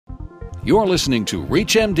You're listening to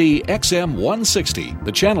ReachMD XM160,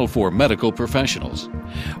 the channel for medical professionals.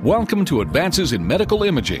 Welcome to Advances in Medical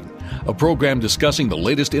Imaging, a program discussing the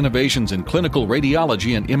latest innovations in clinical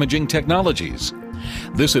radiology and imaging technologies.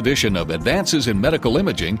 This edition of Advances in Medical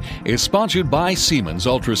Imaging is sponsored by Siemens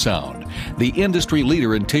Ultrasound, the industry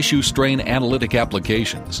leader in tissue strain analytic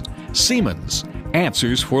applications. Siemens,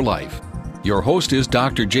 answers for life. Your host is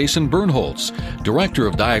Dr. Jason Bernholtz, Director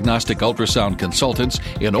of Diagnostic Ultrasound Consultants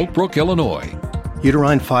in Oak Brook, Illinois.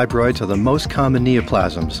 Uterine fibroids are the most common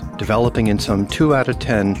neoplasms, developing in some 2 out of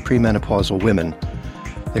 10 premenopausal women.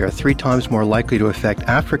 They are 3 times more likely to affect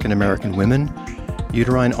African American women.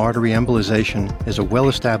 Uterine artery embolization is a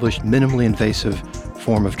well-established, minimally invasive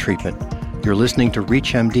form of treatment. You're listening to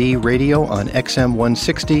ReachMD Radio on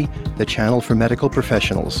XM160, the channel for medical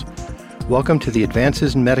professionals. Welcome to the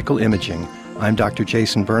Advances in Medical Imaging. I'm Dr.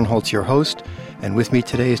 Jason Bernholtz, your host, and with me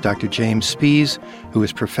today is Dr. James Spies, who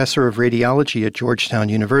is Professor of Radiology at Georgetown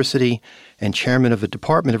University and Chairman of the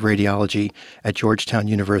Department of Radiology at Georgetown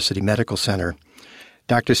University Medical Center.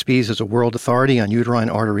 Dr. Spies is a world authority on uterine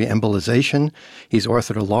artery embolization. He's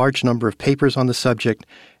authored a large number of papers on the subject,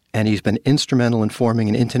 and he's been instrumental in forming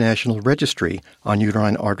an international registry on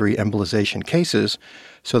uterine artery embolization cases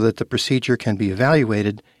so that the procedure can be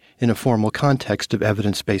evaluated in a formal context of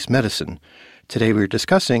evidence-based medicine. Today we're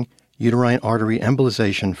discussing uterine artery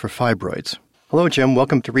embolization for fibroids. Hello, Jim.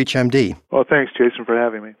 Welcome to ReachMD. Well, thanks, Jason, for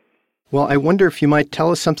having me. Well, I wonder if you might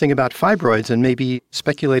tell us something about fibroids and maybe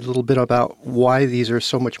speculate a little bit about why these are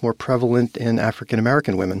so much more prevalent in African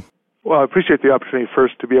American women. Well, I appreciate the opportunity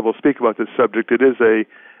first to be able to speak about this subject. It is a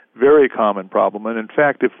very common problem. And in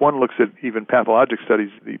fact, if one looks at even pathologic studies,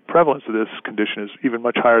 the prevalence of this condition is even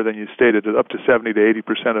much higher than you stated. Up to 70 to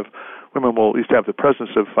 80% of women will at least have the presence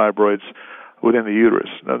of fibroids within the uterus.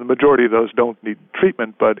 Now, the majority of those don't need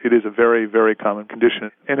treatment, but it is a very, very common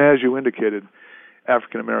condition. And as you indicated,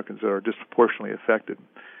 African Americans are disproportionately affected.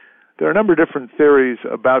 There are a number of different theories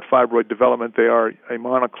about fibroid development. They are a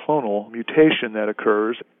monoclonal mutation that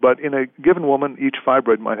occurs, but in a given woman, each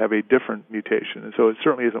fibroid might have a different mutation, and so it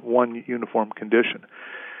certainly isn't one uniform condition.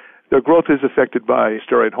 Their growth is affected by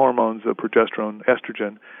steroid hormones, progesterone,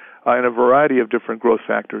 estrogen, and a variety of different growth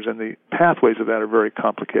factors, and the pathways of that are very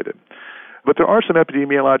complicated. But there are some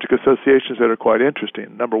epidemiologic associations that are quite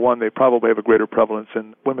interesting. Number one, they probably have a greater prevalence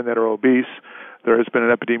in women that are obese. There has been an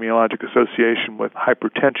epidemiologic association with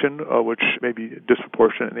hypertension, which may be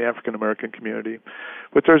disproportionate in the African American community.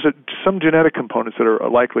 But there's some genetic components that are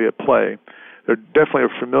likely at play. There definitely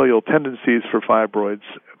are familial tendencies for fibroids,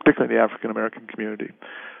 particularly in the African American community.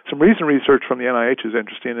 Some recent research from the NIH is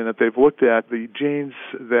interesting in that they've looked at the genes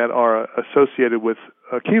that are associated with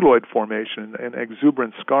keloid formation and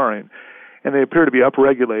exuberant scarring, and they appear to be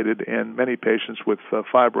upregulated in many patients with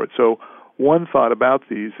fibroids. So one thought about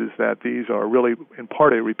these is that these are really, in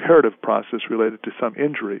part, a reparative process related to some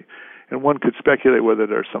injury, and one could speculate whether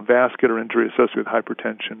there's some vascular injury associated with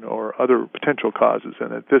hypertension or other potential causes,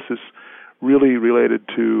 and that this is really related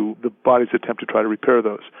to the body's attempt to try to repair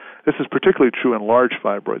those. This is particularly true in large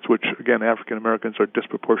fibroids, which, again, African Americans are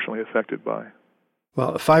disproportionately affected by.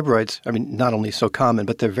 Well, fibroids, not only so common,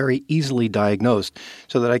 but they're very easily diagnosed,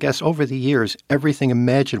 so that I guess over the years, everything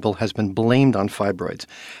imaginable has been blamed on fibroids.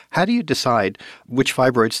 How do you decide which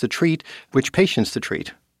fibroids to treat, which patients to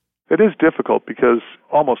treat? It is difficult because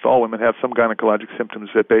almost all women have some gynecologic symptoms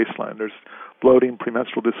at baseline. There's bloating,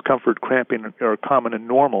 premenstrual discomfort, cramping are common in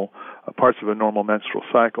normal parts of a normal menstrual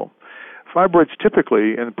cycle. Fibroids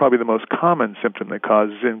typically, and probably the most common symptom they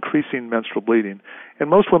cause, is increasing menstrual bleeding. And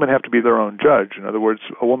most women have to be their own judge. In other words,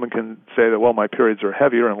 a woman can say that, well, my periods are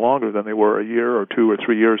heavier and longer than they were a year or 2 or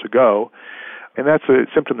 3 years ago. And that's a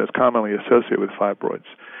symptom that's commonly associated with fibroids.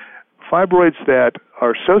 Fibroids that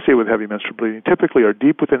are associated with heavy menstrual bleeding typically are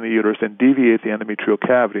deep within the uterus and deviate the endometrial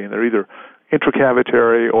cavity, and they're either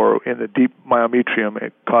intracavitary or in the deep myometrium,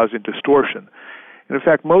 causing distortion. And in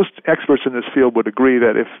fact, most experts in this field would agree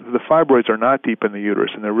that if the fibroids are not deep in the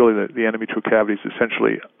uterus and they're really the endometrial cavity is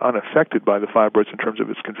essentially unaffected by the fibroids in terms of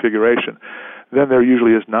its configuration, then there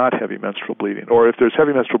usually is not heavy menstrual bleeding. Or if there's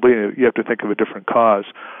heavy menstrual bleeding, you have to think of a different cause,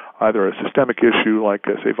 either a systemic issue like,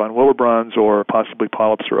 say, von Willebrand's or possibly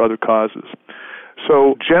polyps or other causes.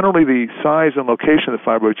 So generally the size and location of the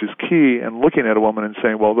fibroids is key, and looking at a woman and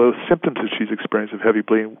saying, well, those symptoms that she's experienced of heavy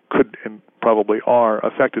bleeding could and probably are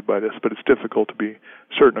affected by this, but it's difficult to be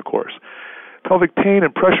certain, of course. Pelvic pain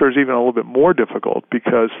and pressure is even a little bit more difficult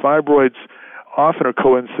because fibroids often are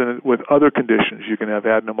coincident with other conditions. You can have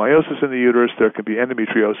adenomyosis in the uterus. There can be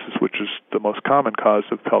endometriosis, which is the most common cause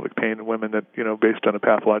of pelvic pain in women that, based on a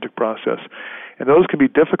pathologic process. And those can be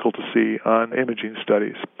difficult to see on imaging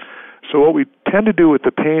studies. So what we tend to do with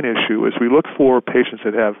the pain issue is we look for patients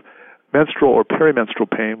that have menstrual or perimenstrual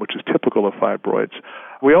pain, which is typical of fibroids.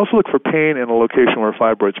 We also look for pain in a location where a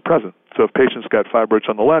fibroid's present. So if patient's got fibroids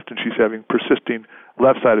on the left and she's having persisting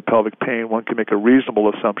left-sided pelvic pain, one can make a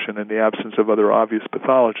reasonable assumption in the absence of other obvious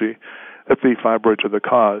pathology that the fibroids are the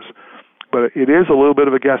cause. But it is a little bit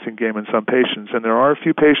of a guessing game in some patients, and there are a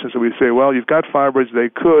few patients that we say, well, you've got fibroids, they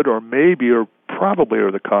could or maybe or probably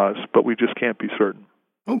are the cause, but we just can't be certain.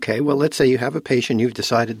 Okay, well, let's say you have a patient, you've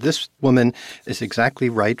decided this woman is exactly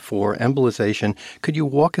right for embolization. Could you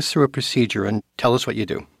walk us through a procedure and tell us what you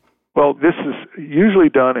do? Well, this is usually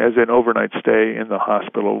done as an overnight stay in the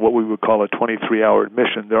hospital, what we would call a 23-hour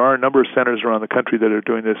admission. There are a number of centers around the country that are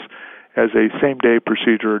doing this as a same-day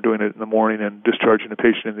procedure, doing it in the morning and discharging the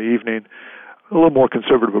patient in the evening. A little more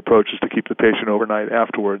conservative approach is to keep the patient overnight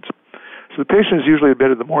afterwards. So the patient is usually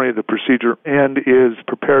admitted the morning of the procedure and is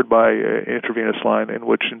prepared by an intravenous line in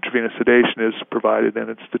which intravenous sedation is provided, and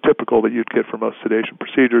it's the typical that you'd get for most sedation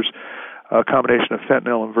procedures, a combination of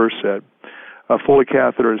fentanyl and Versed. A Foley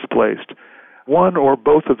catheter is placed. One or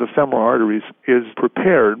both of the femoral arteries is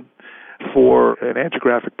prepared for an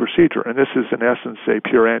angiographic procedure, and this is in essence a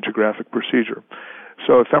pure angiographic procedure.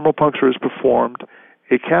 So a femoral puncture is performed.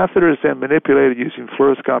 A catheter is then manipulated using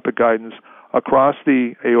fluoroscopic guidance across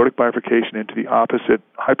the aortic bifurcation into the opposite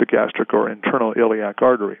hypogastric or internal iliac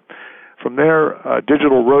artery. From there,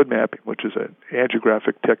 digital road mapping, which is an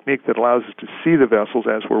angiographic technique that allows us to see the vessels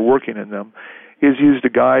as we're working in them, is used to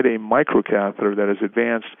guide a microcatheter that is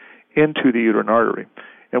advanced into the uterine artery.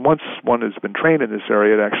 And once one has been trained in this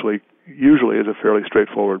area, it actually usually is a fairly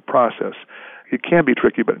straightforward process. It can be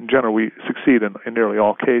tricky, but in general, we succeed in nearly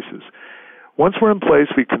all cases. Once we're in place,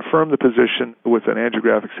 we confirm the position with an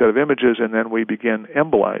angiographic set of images, and then we begin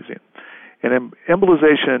embolizing. And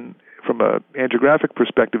embolization, from an angiographic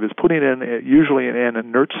perspective, is putting in usually an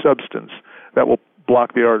inert substance that will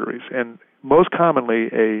block the arteries. And most commonly,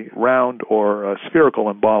 a round or a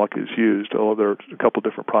spherical embolic is used, although there are a couple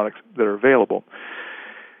different products that are available.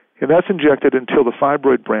 And that's injected until the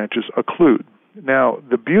fibroid branches occlude. Now,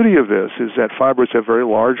 the beauty of this is that fibroids have very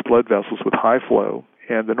large blood vessels with high flow,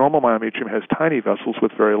 and the normal myometrium has tiny vessels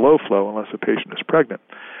with very low flow unless the patient is pregnant.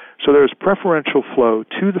 So there's preferential flow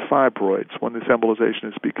to the fibroids when this embolization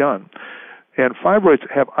is begun. And fibroids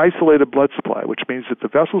have isolated blood supply, which means that the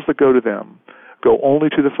vessels that go to them go only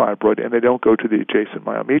to the fibroid and they don't go to the adjacent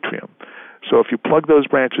myometrium. So if you plug those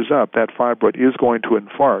branches up, that fibroid is going to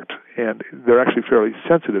infarct, and they're actually fairly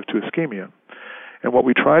sensitive to ischemia. And what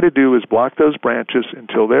we try to do is block those branches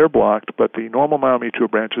until they're blocked, but the normal myometrial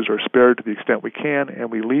branches are spared to the extent we can,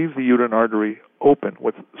 and we leave the uterine artery open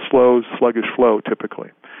with slow, sluggish flow typically.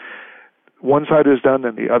 One side is done,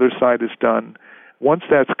 then the other side is done. Once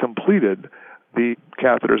that's completed, the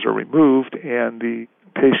catheters are removed, and the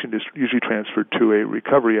patient is usually transferred to a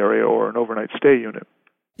recovery area or an overnight stay unit.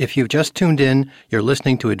 If you've just tuned in, you're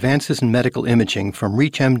listening to Advances in Medical Imaging from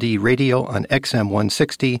ReachMD Radio on XM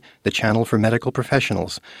 160, the channel for medical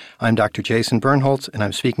professionals. I'm Dr. Jason Bernholtz, and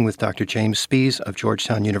I'm speaking with Dr. James Spies of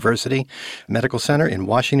Georgetown University Medical Center in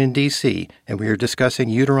Washington, D.C., and we are discussing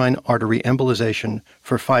uterine artery embolization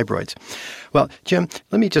for fibroids. Well, Jim,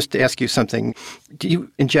 let me just ask you something. Do you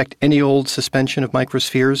inject any old suspension of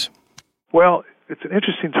microspheres? Well, it's an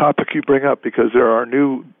interesting topic you bring up because there are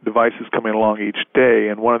new devices coming along each day,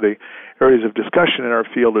 and one of the areas of discussion in our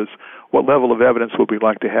field is what level of evidence would we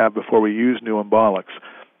like to have before we use new embolics.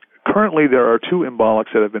 Currently, there are two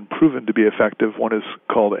embolics that have been proven to be effective. One is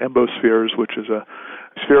called Embospheres, which is a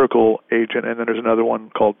spherical agent, and then there's another one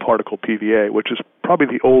called particle PVA, which is probably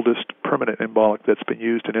the oldest permanent embolic that's been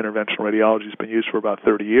used in interventional radiology. It's been used for about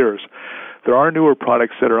 30 years. There are newer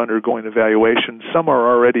products that are undergoing evaluation. Some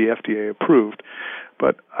are already FDA approved.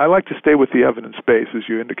 But I like to stay with the evidence base, as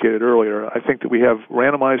you indicated earlier. I think that we have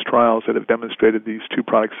randomized trials that have demonstrated these two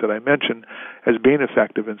products that I mentioned as being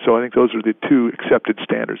effective, and so I think those are the two accepted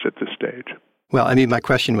standards at this stage. Well, I mean, my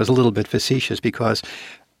question was a little bit facetious because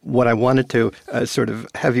what I wanted to sort of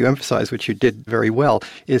have you emphasize, which you did very well,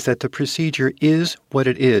 is that the procedure is what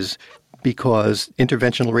it is because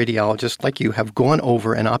interventional radiologists like you have gone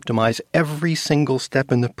over and optimized every single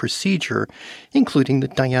step in the procedure, including the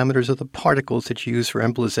diameters of the particles that you use for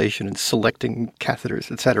embolization and selecting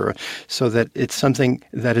catheters, etc., so that it's something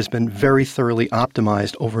that has been very thoroughly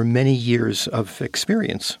optimized over many years of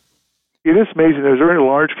experience. It is amazing. There's a very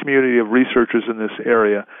large community of researchers in this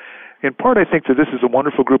area. In part, I think that this is a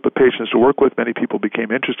wonderful group of patients to work with. Many people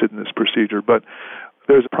became interested in this procedure, but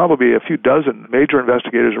there's probably a few dozen major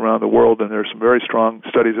investigators around the world, and there's some very strong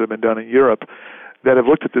studies that have been done in Europe that have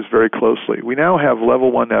looked at this very closely. We now have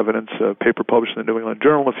level 1 evidence, a paper published in the New England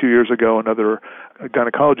Journal a few years ago, another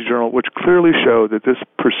gynecology journal, which clearly show that this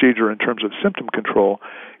procedure in terms of symptom control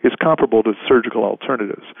is comparable to surgical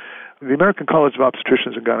alternatives. The American College of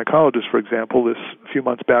Obstetricians and Gynecologists, for example, this few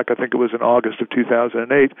months back, I think it was in August of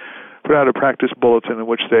 2008, put out a practice bulletin in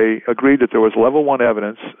which they agreed that there was level 1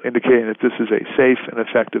 evidence indicating that this is a safe and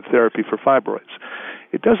effective therapy for fibroids.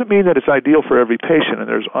 It doesn't mean that it's ideal for every patient, and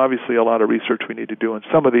there's obviously a lot of research we need to do in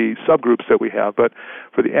some of the subgroups that we have, but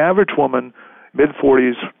for the average woman,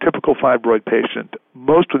 mid-40s, typical fibroid patient,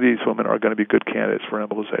 most of these women are going to be good candidates for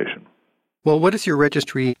embolization. Well, what has your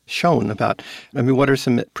registry shown about, what are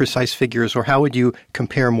some precise figures, or how would you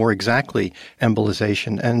compare more exactly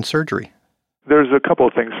embolization and surgery? There's a couple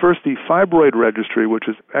of things. First, the Fibroid Registry, which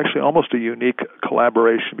is actually almost a unique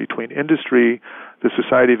collaboration between industry, the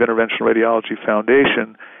Society of Interventional Radiology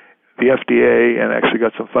Foundation, the FDA, and actually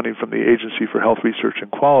got some funding from the Agency for Health Research and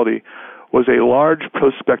Quality, was a large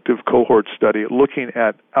prospective cohort study looking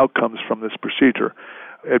at outcomes from this procedure.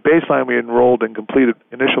 At baseline, we enrolled and completed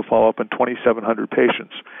initial follow-up in 2,700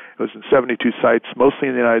 patients. It was in 72 sites, mostly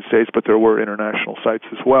in the United States, but there were international sites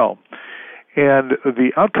as well. And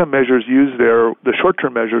the outcome measures used there, the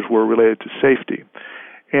short-term measures, were related to safety.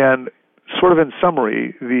 And sort of in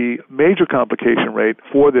summary, the major complication rate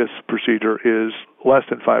for this procedure is less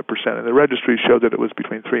than 5%, and the registry showed that it was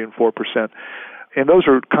between 3 and 4%. And those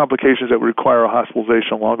are complications that would require a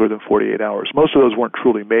hospitalization longer than 48 hours. Most of those weren't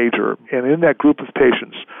truly major. And in that group of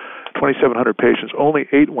patients, 2,700 patients, only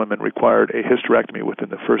 8 women required a hysterectomy within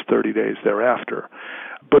the first 30 days thereafter.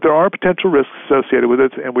 But there are potential risks associated with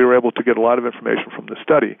it, and we were able to get a lot of information from the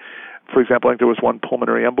study. For example, I think there was one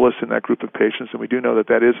pulmonary embolus in that group of patients, and we do know that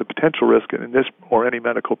that is a potential risk in this or any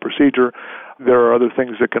medical procedure. There are other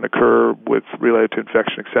things that can occur related to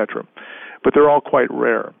infection, etc. But they're all quite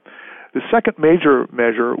rare. The second major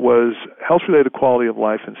measure was health-related quality of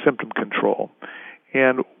life and symptom control.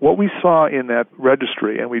 And what we saw in that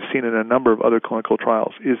registry, and we've seen in a number of other clinical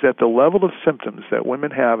trials, is that the level of symptoms that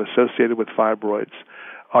women have associated with fibroids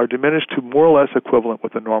are diminished to more or less equivalent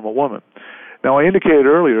with a normal woman. Now, I indicated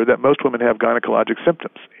earlier that most women have gynecologic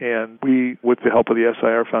symptoms, and we, with the help of the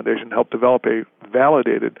SIR Foundation, helped develop a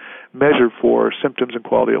validated measure for symptoms and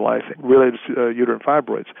quality of life related to uterine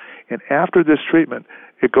fibroids. And after this treatment,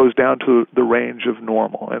 it goes down to the range of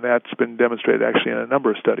normal, and that's been demonstrated actually in a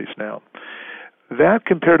number of studies now. That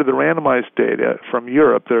compared to the randomized data from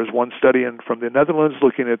Europe, there's one study from the Netherlands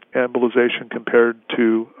looking at embolization compared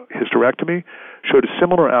to hysterectomy, showed a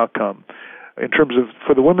similar outcome. In terms of,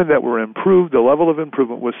 for the women that were improved, the level of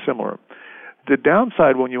improvement was similar. The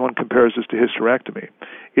downside when one compares this to hysterectomy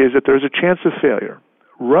is that there's a chance of failure.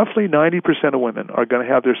 Roughly 90% of women are going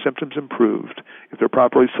to have their symptoms improved if they're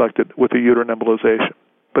properly selected with a uterine embolization,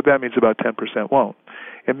 but that means about 10% won't.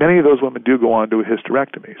 And many of those women do go on to a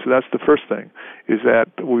hysterectomy. So that's the first thing, is that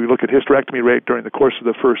when we look at hysterectomy rate during the course of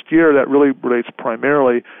the first year, that really relates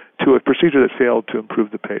primarily to a procedure that failed to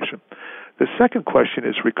improve the patient. The second question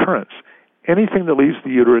is recurrence. Anything that leaves the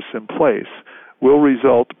uterus in place will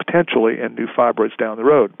result potentially in new fibroids down the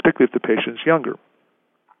road, particularly if the patient's younger.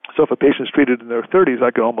 So if a patient's treated in their 30s, I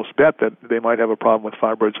could almost bet that they might have a problem with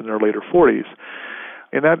fibroids in their later 40s.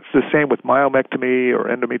 And that's the same with myomectomy or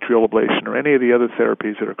endometrial ablation or any of the other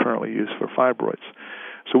therapies that are currently used for fibroids.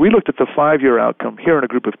 So we looked at the 5-year outcome here in a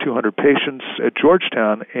group of 200 patients at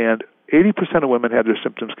Georgetown, and 80% of women had their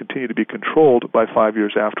symptoms continue to be controlled by 5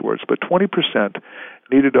 years afterwards, but 20%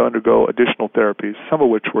 needed to undergo additional therapies, some of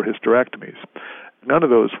which were hysterectomies. None of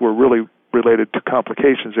those were really related to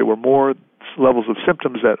complications. They were more levels of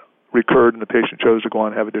symptoms that recurred and the patient chose to go on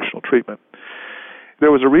and have additional treatment.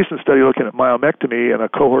 There was a recent study looking at myomectomy in a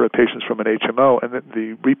cohort of patients from an HMO, and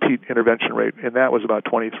the repeat intervention rate in that was about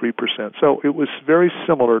 23%. So it was very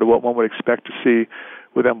similar to what one would expect to see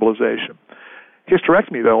with embolization.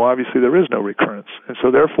 Hysterectomy, though, obviously there is no recurrence, and so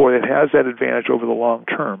therefore it has that advantage over the long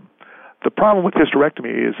term. The problem with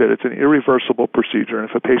hysterectomy is that it's an irreversible procedure, and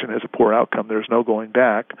if a patient has a poor outcome, there's no going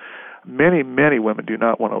back. Many, many women do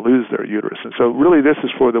not want to lose their uterus, and so really this is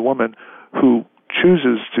for the woman who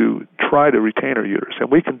chooses to try to retain her uterus,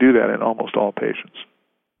 and we can do that in almost all patients.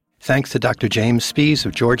 Thanks to Dr. James Spies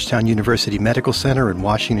of Georgetown University Medical Center in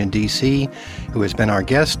Washington, D.C., who has been our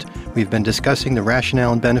guest. We've been discussing the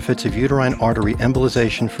rationale and benefits of uterine artery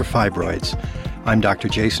embolization for fibroids. I'm Dr.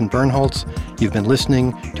 Jason Bernholtz. You've been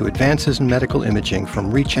listening to Advances in Medical Imaging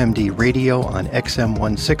from ReachMD Radio on XM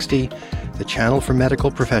 160, the channel for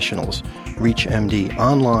medical professionals. ReachMD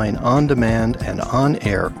online, on demand, and on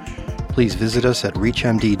air. Please visit us at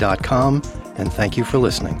reachmd.com, and thank you for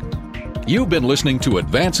listening. You've been listening to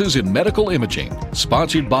Advances in Medical Imaging,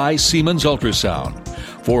 sponsored by Siemens Ultrasound.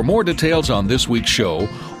 For more details on this week's show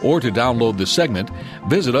or to download the segment,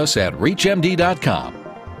 visit us at ReachMD.com.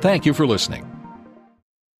 Thank you for listening.